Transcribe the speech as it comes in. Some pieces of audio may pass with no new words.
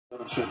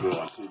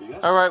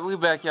All right, we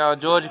back, y'all.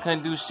 Georgia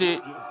couldn't do shit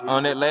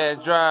on that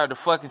last drive. The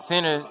fucking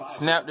center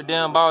snapped the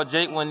damn ball.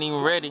 Jake wasn't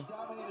even ready.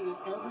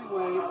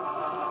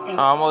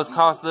 Almost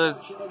cost us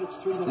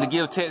to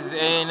give Texas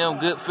A&M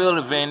good field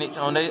advantage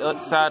on their other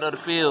side of the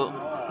field.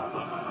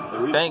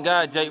 Thank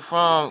God Jake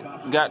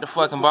Fromm got the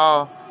fucking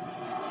ball.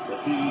 The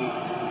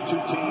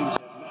two teams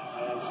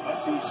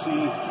as SEC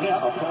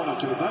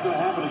opponents, and it's not going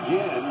to happen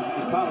again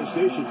in College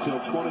Station until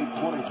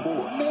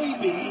 2024.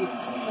 Maybe,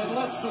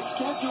 unless the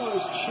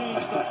schedulers change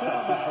the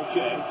format.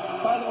 Okay.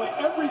 By the way,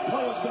 every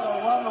play has been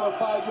a run or a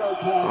 5-yard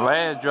pass.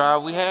 Last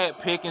drive, we had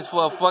Pickens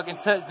for a fucking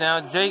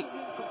touchdown. Jake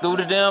threw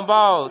the damn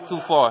ball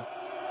too far.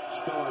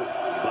 Spiller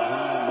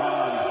behind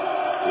Bond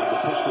in the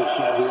pistol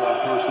set here on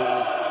first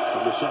down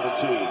from the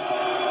 17.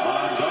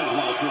 Bond does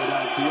want to throw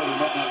downfield. He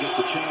might not get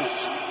the chance.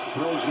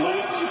 Throws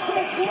late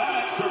and got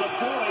it to the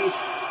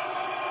 40.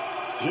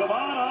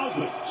 Javon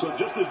Osmond. So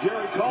just as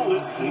Gary called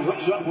it, he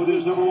hooks up with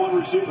his #1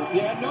 receiver.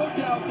 Yeah, no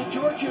doubt. The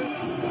Georgia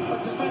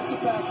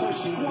defensive backs are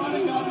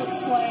squatting on the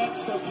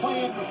slants. They're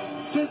playing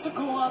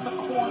physical on the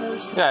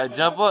corners. You gotta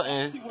jump up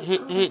and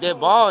hit that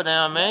ball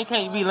down, man. You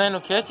can't be letting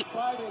him catch it.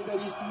 Friday, that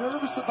he's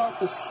nervous about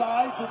the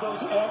size of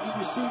those Aggie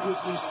receivers.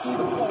 You see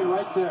the play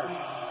right there.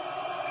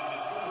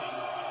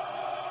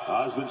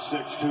 Osmond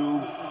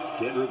 6'2",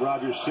 Kendrick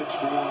Rogers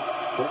 6'4",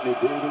 Courtney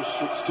Davis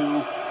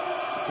 6'2".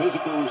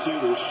 Physical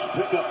receivers.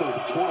 Pick up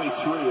of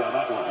 23 on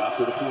that one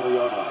after the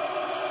 40-yard line.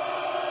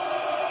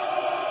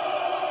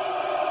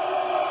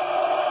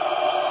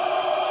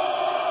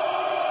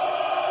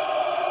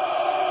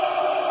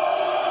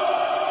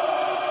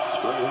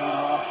 Straight hand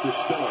off to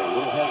Spiller. A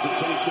little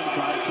hesitation,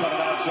 trying to cut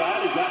it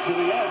outside. He got to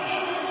the edge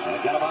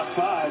and got about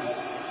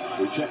 5.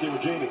 We check in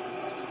with Jamie.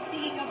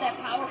 Speaking of that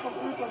powerful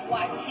group of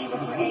wide receivers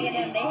for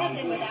A&M, they have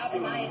been without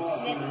Anais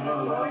Smith the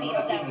majority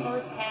of that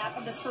first half,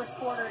 of this first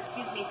quarter,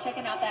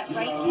 checking out that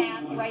right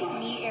calf, right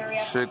knee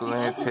area. Sugar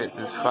Land,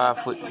 Texas,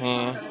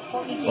 5'10",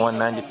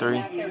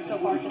 193. So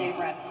far today,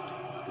 Brett.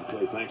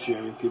 Okay, thanks,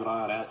 Jamie. Keep an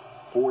eye on that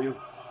for you.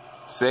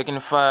 2nd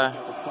and 5.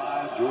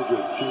 5.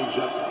 Georgia changed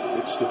up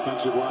its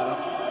defensive lineup.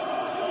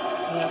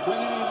 Yeah,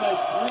 bringing in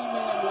that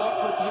 3-man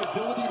look with the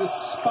ability to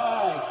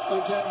spy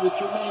again with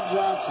Jermaine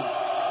Johnson.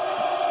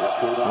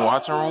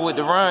 Watching him with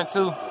the run,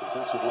 too. The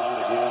defensive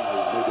line again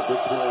has made a big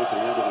play at the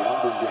end of the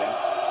Auburn game.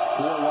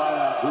 4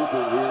 wide-out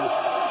grouping here.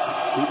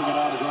 Keeping it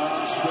on the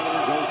ground.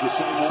 Spiller goes the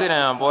same way. Sit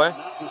down, boy.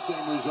 Not the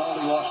same result.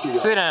 He lost a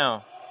yard. Sit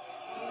down.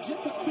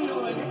 Get the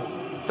feeling.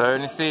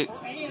 3rd and 6. A&M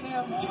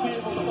to be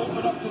able to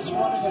open up this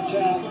running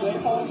attack, they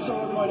also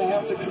are going to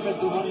have to commit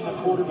to running the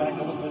quarterback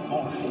a little bit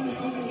more.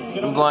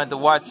 We're going to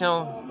watch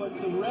him but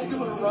the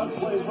regular run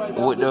plays right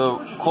now, with the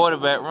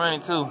quarterback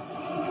running, too.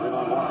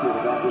 Trayvon Walker, the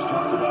guy just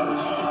talked about,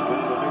 is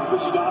going to make the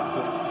stop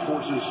that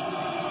forces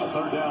a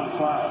 3rd down and 5.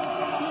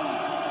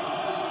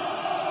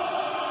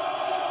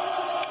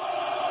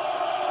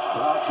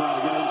 Crowd trying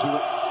to get into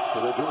it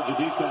for the Georgia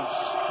defense.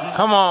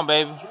 Come on,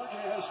 baby.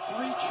 Georgia has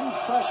 3 true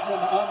freshmen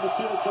on the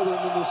field for them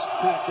in this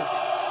package.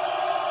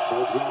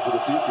 Bodes well for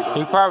the future.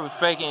 He probably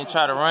fake it and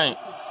try to run it.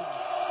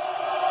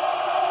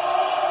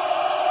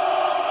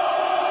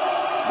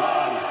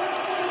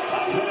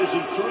 As he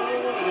threw,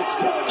 and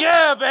it's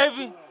yeah,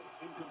 baby.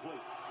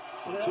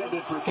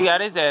 Incomplete. He got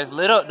his ass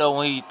lit up, though,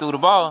 when he threw the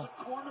ball.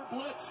 Corner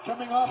blitz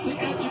coming off the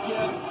edge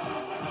again.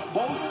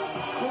 Both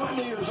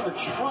coordinators are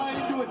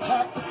trying to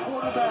attack the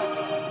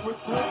quarterback with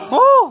blitzes.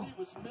 Woo! He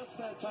was missed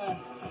that time.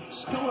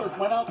 Spiller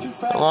went out too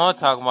fast. That's what I'm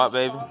talking about,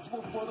 baby.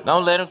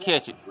 Don't let him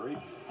catch it. Great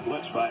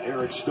blitz by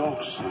Eric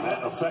Stokes, and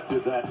that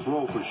affected that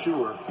throw for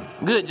sure.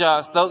 Good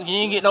job, Stokes. You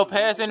didn't get no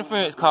pass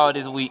interference call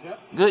this week.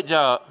 Good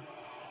job.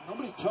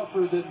 Nobody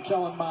tougher than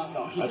Kellen Mond,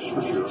 though. He That's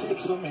for sure.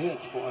 takes some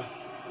hits, boy.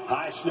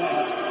 High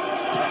snap.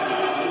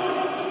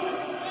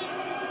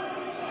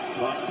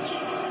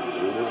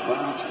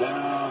 Bounce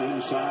down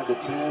inside the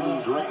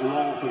 10. Great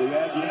roll for the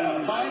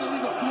Aggies. Finally,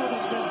 the field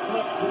has been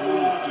flipped for the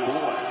Aggies.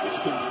 Boy,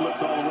 it's been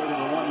flipped all the way to the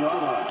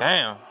 1-yard line.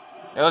 Damn.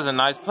 That was a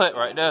nice putt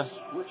right there.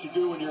 What you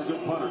do when you're a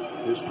good punter.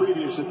 His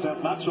previous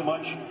attempt, not so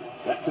much.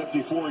 That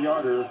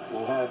 54-yarder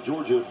will have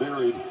Georgia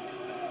buried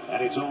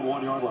at its own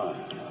 1-yard line.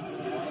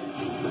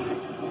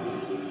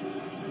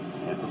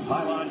 And from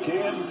Pylon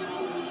Can,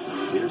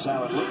 here's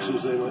how it looks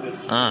as they let it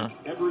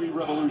every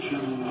revolution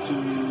to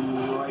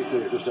right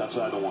there, just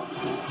outside the 1.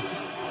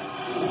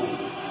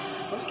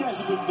 Those guys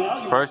have been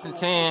valuable. 1st and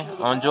 10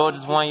 on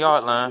Georgia's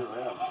 1-yard line.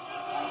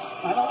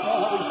 I don't know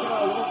how we throw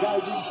our little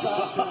guys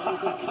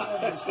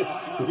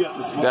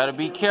inside. Gotta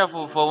be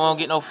careful before we don't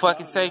get no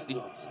fucking safety.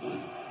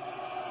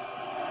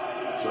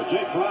 So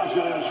Jake Fromm's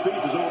going to have his feet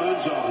in his own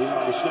end zone here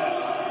on the snap.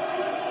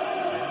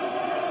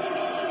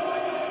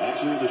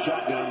 Actually, in the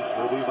shotgun,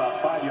 will be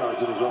about 5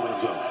 yards in his own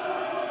end zone.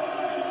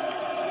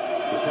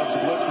 Here comes a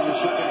blitz from the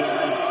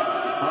secondary.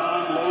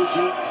 Fromm loads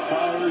it,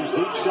 fires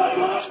deep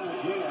sideline.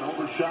 Again,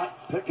 overshot.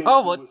 Pickens.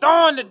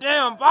 Overthrowing the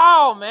damn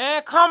ball,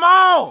 man. Come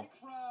on.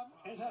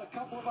 Has had a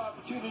couple of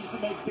opportunities to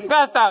make big.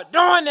 Gotta stop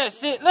doing that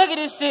shit. Look at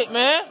this shit,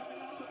 man.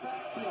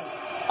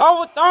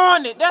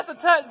 Overthrowing it. That's a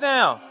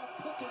touchdown.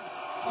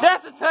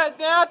 That's a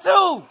touchdown,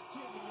 too.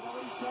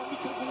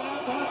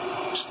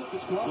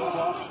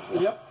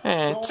 Yep.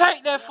 Man,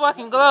 take that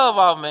fucking glove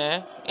off,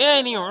 man. It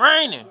ain't even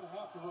raining.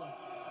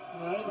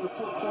 Not even a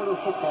full quarter of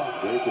football.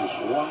 Drake is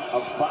 1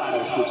 of 5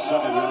 for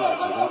 7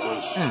 yards, and that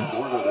was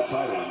Warner, the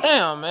tight end.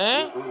 Damn,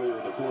 man. Earlier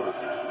in the quarter.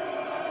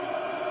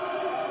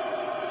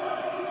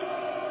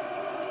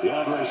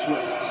 DeAndre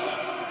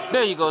Swift.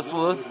 There you go,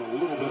 Swift.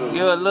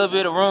 Give a little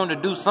bit of room to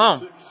do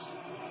something.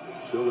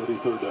 Still going to be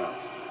 3rd down.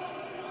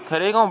 Cause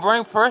they gonna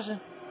bring pressure.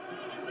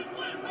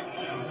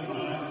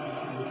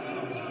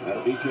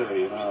 That'll be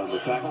Carey on the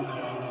tackle.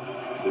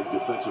 Big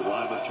defensive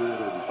lineman,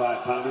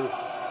 305-pounder.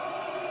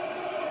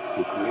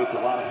 Who creates a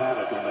lot of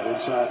havoc on that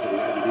inside for the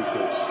Aggie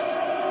defense.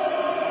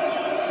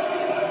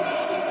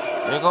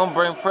 They're gonna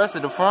bring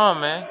pressure to front,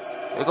 man.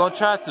 They're gonna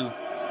try to.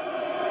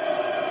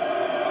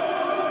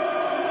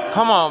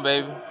 Come on,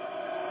 baby.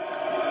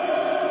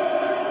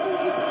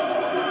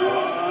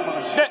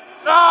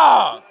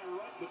 Oh,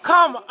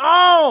 come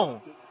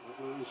on.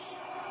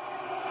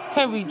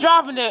 Can't be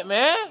dropping that,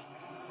 man.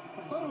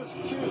 I thought it was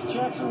Pierce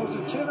Jackson. Was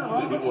it Tanner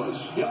Roberts? It was.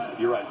 Yeah,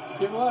 you're right.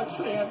 It was.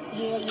 And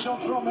yeah, you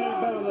don't throw them any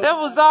better than that.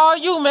 Was all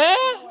you, man.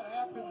 What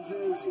happens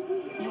is,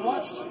 you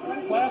watched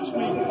last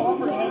week,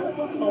 Auburn had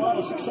a lot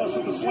of success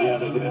with the slant. Yeah,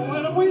 they did.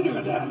 Why don't we do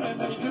that? And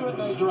they do it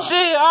and they drop.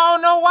 Shit, I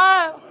don't know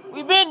why.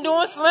 We've been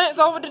doing slants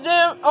over the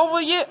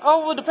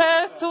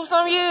past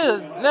 2-some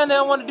years. None of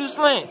them want to do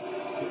slants.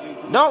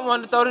 Don't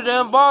want to throw the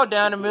damn ball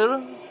down the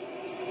middle.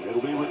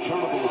 It'll be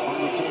returnable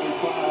from the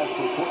 45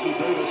 for Courtney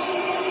Davis.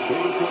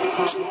 Davis looking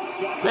for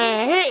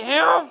man, hit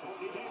him.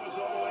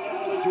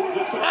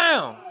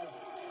 Damn.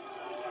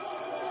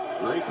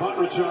 Great punt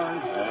return,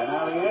 and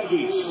now the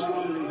Aggies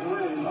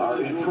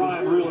are in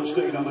prime real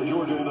estate on the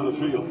Georgia end of the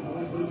field.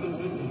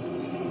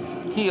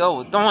 He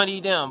overthrowing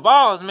these damn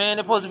balls, man.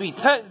 They're supposed to be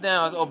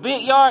touchdowns or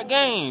big yard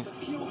gains.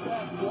 Peel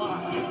back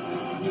block.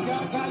 You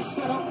got a guy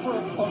set up for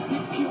a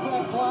big peel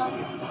back block.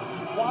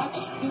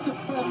 Watch the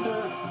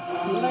defender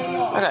lay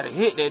off. I gotta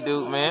hit that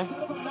dude, man.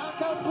 Instead of a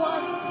knockout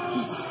block,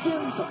 he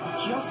skins him.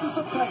 Just as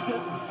effective,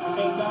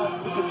 and now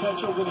the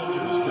potential of an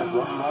injury. Just kept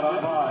running right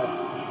on by,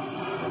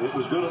 and it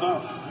was good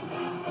enough.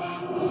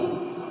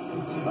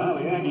 Now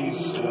the Aggies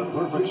in a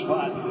perfect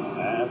spot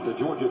at the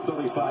Georgia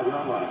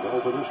 35-yard line to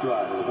open this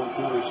drive with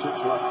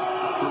 1:46 left,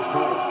 first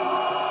quarter.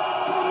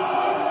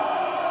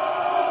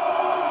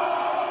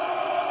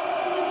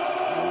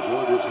 And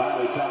Georgia's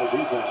highly talented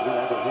defense going to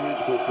have their hands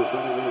full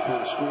preventing any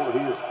kind of score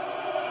here.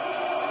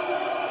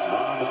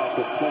 Bond off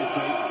the play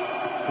fake,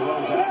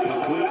 throws out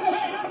complete.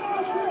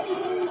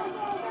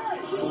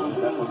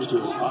 That one's to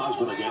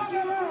Osborne again.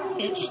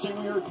 Interesting,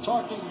 we were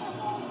talking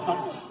on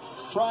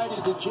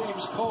Friday to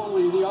James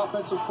Coley, the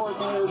offensive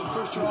coordinator,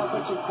 first-year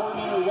offensive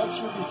coordinator, last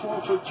year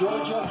before for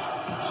Georgia.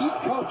 He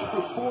coached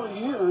for 4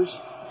 years,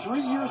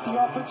 3 years the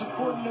offensive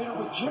coordinator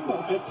with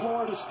Jimbo at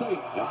Florida State.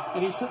 Yeah.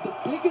 And he said the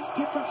biggest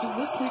difference in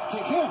this league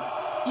to him,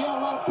 a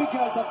lot of big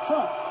guys up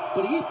front,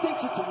 but he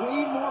thinks it's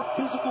way more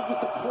physical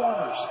with the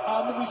corners,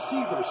 on the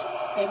receivers,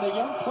 and the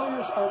young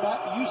players are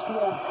not used to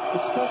that,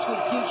 especially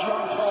his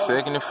young tall.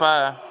 2nd and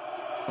 5.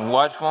 And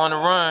watch for on the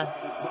run.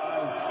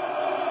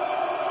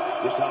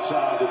 Just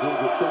outside the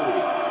Georgia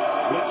 30.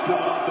 Blitz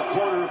coming off the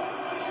corner.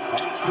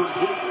 Pass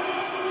complete.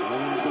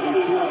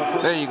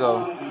 There you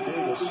go.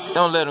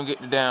 Don't let him get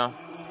the down.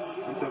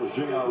 I think that was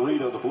J.R.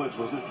 Reed on the blitz,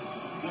 wasn't it?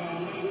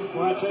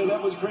 Well, I tell you,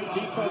 that was great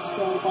defense,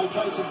 though, by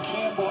Tyson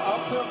Campbell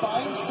out there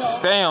by himself.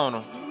 Stay on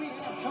him. He knew he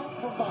had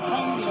help from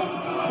behind him,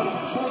 but he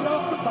played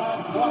off the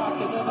back block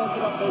and then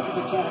ended up making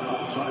the tackle.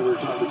 Sorry, we were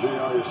talking to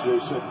J.R. yesterday.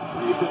 He said,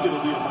 do you think it'll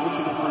be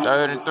emotional for you?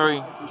 3rd and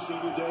 3. For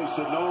senior day? He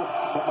said, no,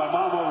 but my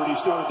mom already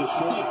started this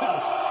morning.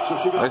 Yes. So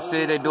she got Let's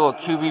see if they do a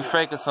QB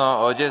fake or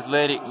something, or just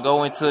let it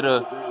go into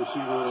the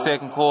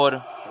 2nd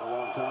quarter. For a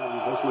long time,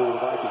 mostly with the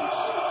Vikings.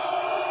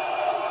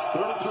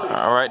 3rd and 3.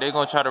 All right, they're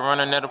going to try to run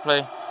another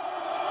play.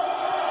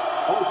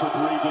 0 for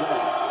 3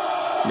 today.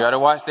 You got to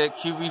watch that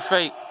QB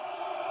fake.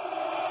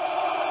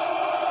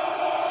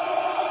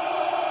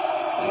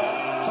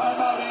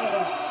 Timeout,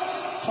 Anna.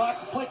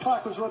 Play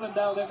clock was running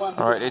down. They wanted.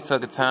 All right, they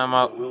took a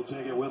timeout. We'll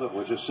take it with them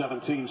with just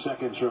 17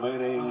 seconds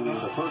remaining in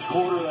the first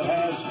quarter that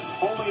has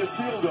only a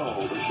field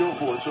goal to show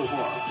for it so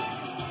far.